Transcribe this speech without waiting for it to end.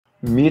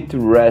Meat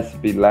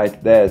recipe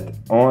like that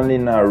only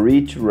in a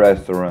rich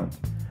restaurant.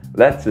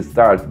 Let's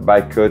start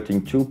by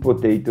cutting 2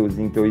 potatoes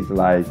into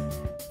slices.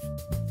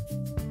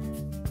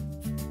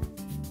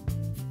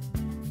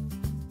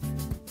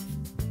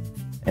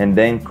 And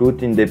then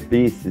cutting the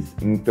pieces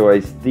into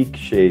a stick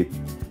shape.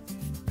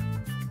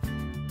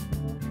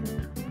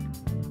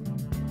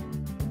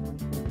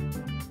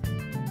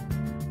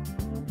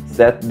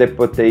 Set the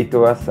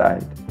potato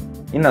aside.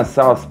 In a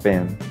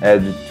saucepan,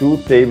 add 2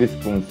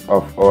 tablespoons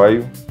of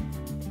oil,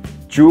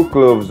 2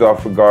 cloves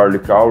of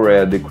garlic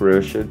already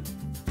crushed,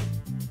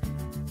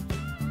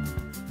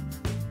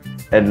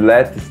 and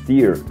let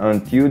stir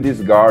until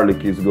this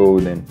garlic is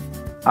golden.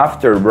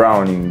 After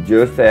browning,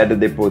 just add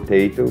the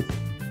potatoes.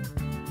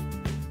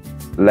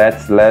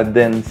 Let's let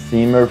them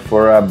simmer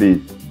for a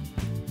bit.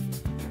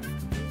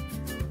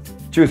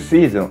 To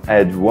season,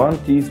 add 1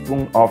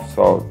 teaspoon of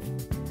salt,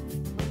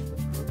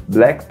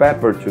 black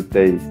pepper to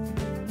taste,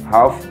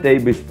 half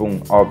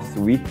tablespoon of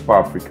sweet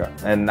paprika,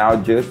 and now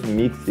just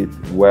mix it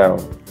well.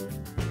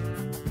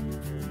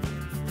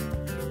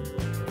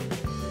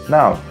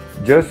 Now,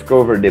 just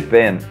cover the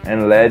pan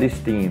and let it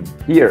steam.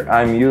 Here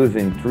I'm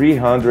using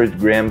 300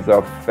 grams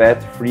of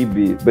fat-free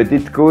beef, but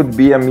it could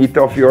be a meat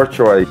of your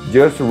choice.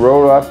 Just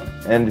roll up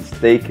and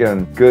steak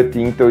and cut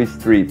into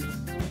strips.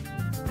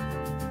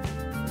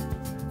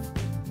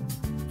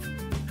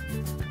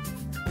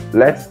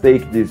 Let's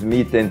take this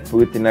meat and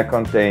put in a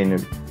container.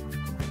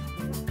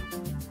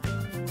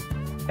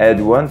 Add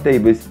 1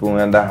 tablespoon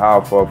and a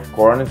half of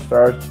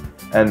cornstarch,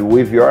 and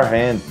with your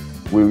hand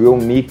we will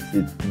mix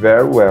it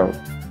very well.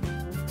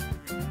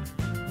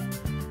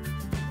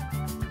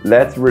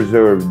 Let's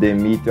reserve the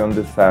meat on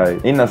the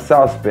side. In a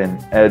saucepan,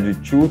 add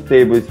 2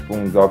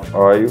 tablespoons of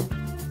oil,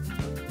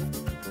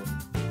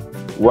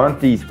 1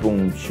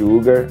 teaspoon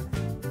sugar,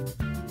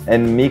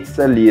 and mix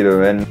a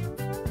little. And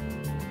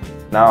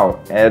now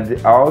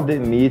add all the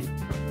meat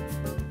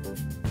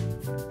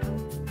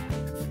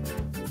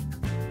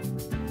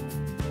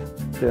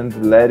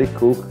and let it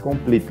cook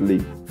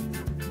completely.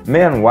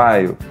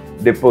 Meanwhile,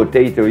 the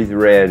potato is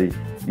ready.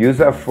 Use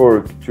a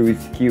fork to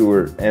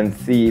skewer and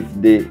see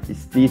if the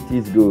stitch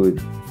is good.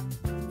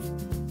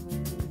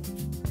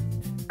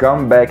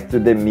 Come back to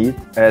the meat,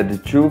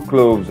 add 2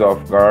 cloves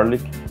of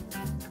garlic.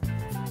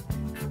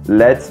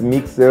 Let's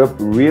mix up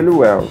really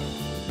well.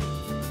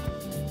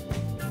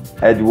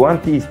 Add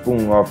 1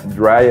 teaspoon of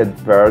dried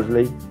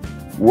parsley,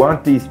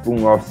 1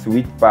 teaspoon of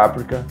sweet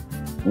paprika,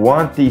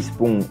 1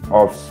 teaspoon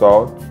of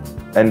salt,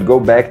 and go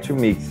back to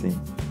mixing.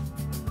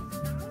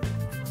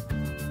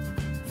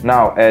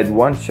 Now add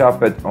 1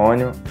 chopped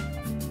onion,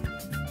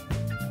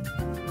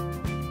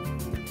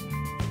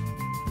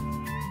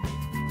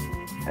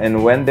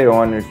 and when the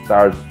onion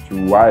starts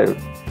to wilt,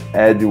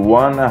 add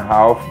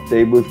 1/2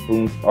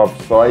 tablespoons of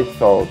soy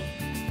sauce.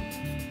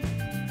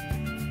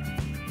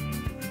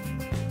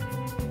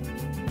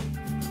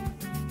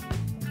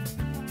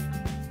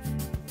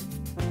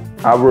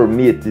 Our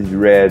meat is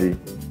ready.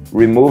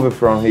 Remove it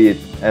from heat,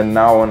 and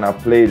now on a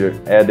platter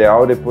add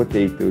all the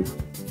potatoes.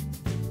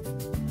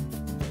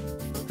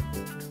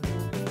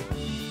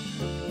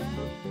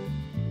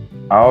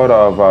 Out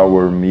of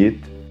our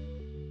meat,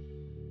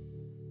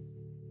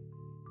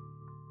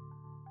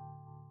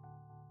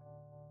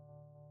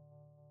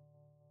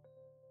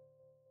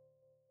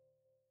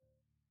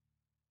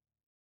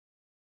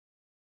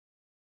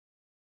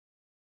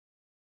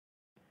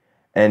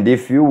 and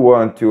if you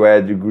want to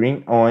add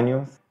green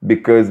onions,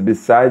 because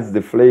besides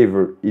the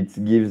flavor,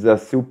 it gives a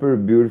super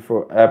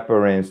beautiful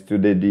appearance to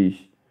the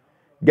dish.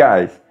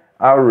 Guys,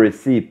 our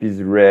recipe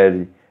is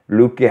ready.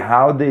 Look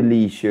how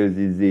delicious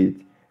is it.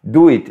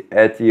 Do it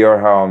at your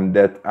home,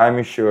 that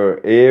I'm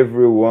sure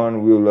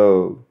everyone will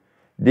love.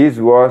 This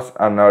was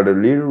another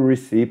little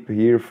recipe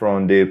here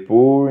from the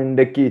Poor in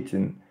the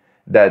Kitchen.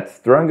 That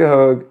strong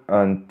hug,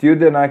 until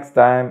the next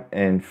time,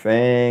 and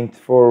thanks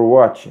for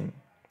watching.